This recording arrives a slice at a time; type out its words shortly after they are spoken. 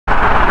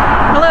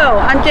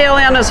I'm Gail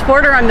Annis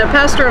Porter. I'm the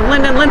pastor of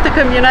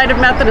Linden-Linthicum United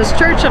Methodist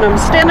Church, and I'm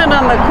standing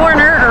on the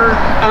corner, or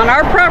on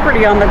our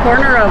property on the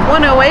corner of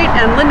 108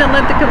 and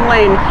Linden-Linthicum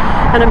Lane,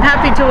 and I'm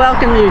happy to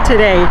welcome you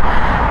today.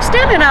 I'm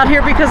standing out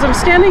here because I'm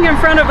standing in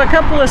front of a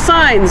couple of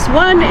signs.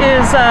 One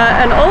is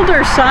an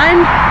older sign,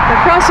 the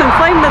cross and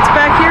flame that's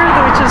back here,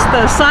 which is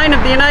the sign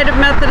of the United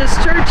Methodist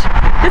Church.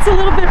 It's a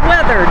little bit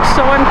weathered,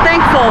 so I'm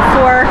thankful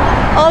for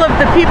all of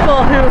the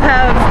people who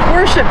have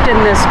worshiped in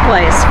this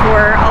place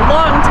for a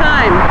long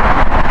time.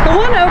 The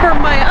one over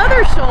my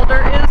other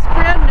shoulder is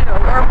brand new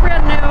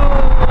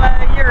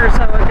a year or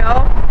so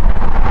ago.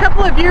 A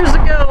couple of years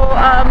ago,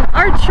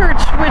 our church,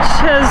 which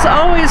has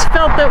always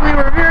felt that we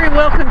were very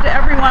welcome to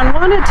everyone,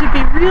 wanted to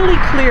be really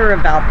clear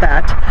about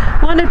that.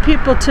 Wanted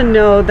people to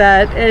know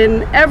that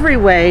in every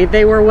way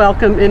they were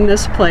welcome in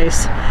this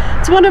place.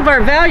 It's one of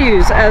our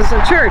values as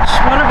a church.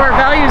 One of our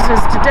values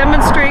is to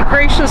demonstrate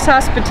gracious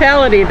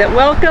hospitality that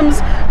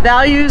welcomes,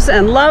 values,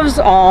 and loves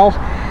all.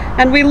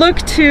 And we look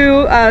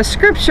to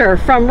scripture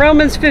from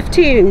Romans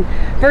 15,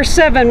 verse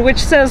 7, which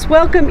says,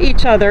 "Welcome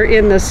each other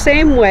in the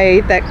same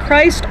way that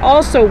Christ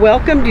also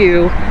welcomed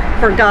you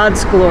for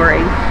God's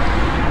glory."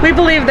 We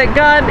believe that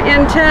God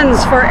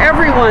intends for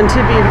everyone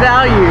to be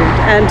valued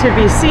and to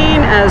be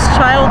seen as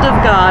child of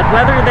God,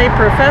 whether they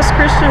profess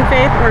Christian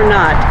faith or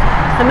not.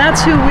 And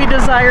that's who we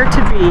desire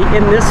to be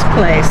in this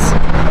place.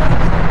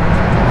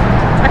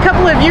 A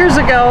couple of years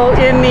ago,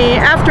 in the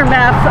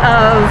aftermath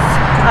of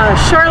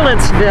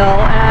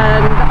Charlottesville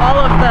and all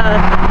of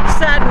the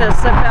sadness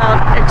about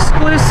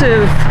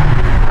exclusive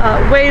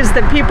ways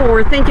that people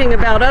were thinking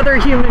about other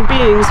human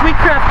beings, we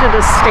crafted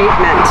a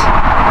statement.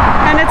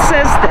 And it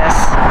says this: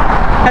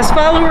 "As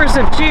followers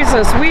of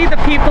Jesus, we, the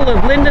people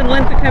of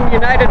Linden-Linthicum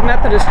United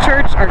Methodist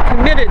Church, are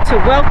committed to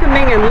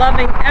welcoming and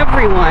loving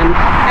everyone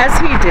as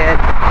he did,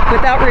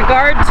 without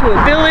regard to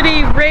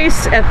ability,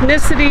 race,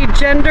 ethnicity,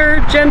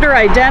 gender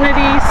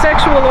identity,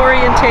 sexual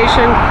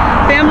orientation,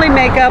 family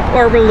makeup,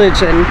 or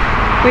religion.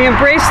 We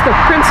embrace the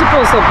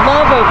principles of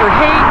love over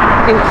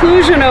hate,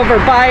 inclusion over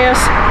bias,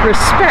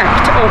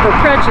 respect over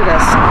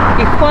prejudice,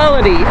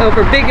 equality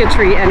over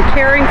bigotry, and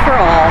caring for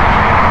all.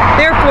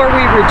 Therefore,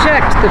 we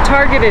reject the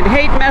targeted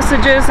hate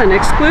messages and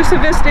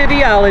exclusivist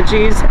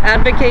ideologies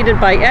advocated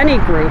by any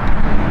group.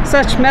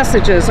 Such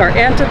messages are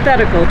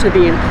antithetical to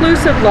the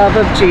inclusive love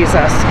of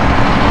Jesus.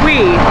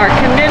 We are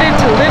committed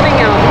to living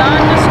out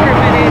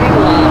non-discriminating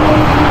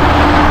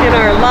love in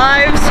our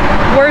lives,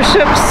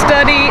 worship,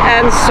 study,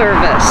 and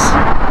service."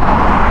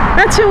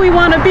 That's who we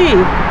want to be,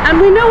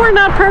 and we know we're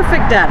not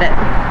perfect at it,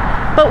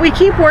 but we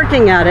keep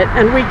working at it,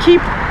 and we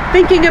keep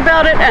thinking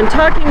about it and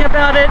talking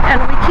about it, and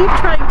we keep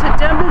trying to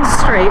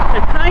demonstrate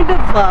the kind of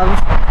love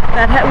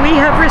that we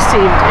have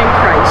received in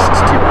Christ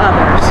to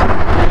others.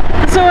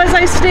 And so as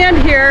I stand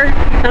here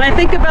and I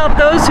think about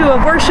those who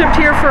have worshiped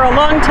here for a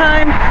long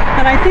time,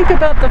 and I think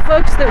about the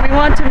folks that we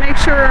want to make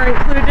sure are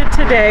included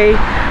today,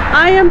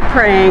 I am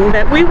praying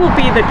that we will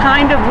be the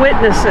kind of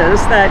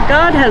witnesses that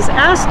God has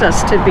asked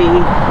us to be,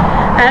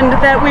 and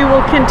that we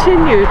will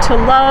continue to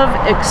love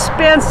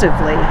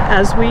expansively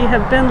as we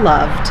have been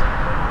loved.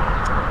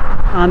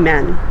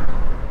 Amen.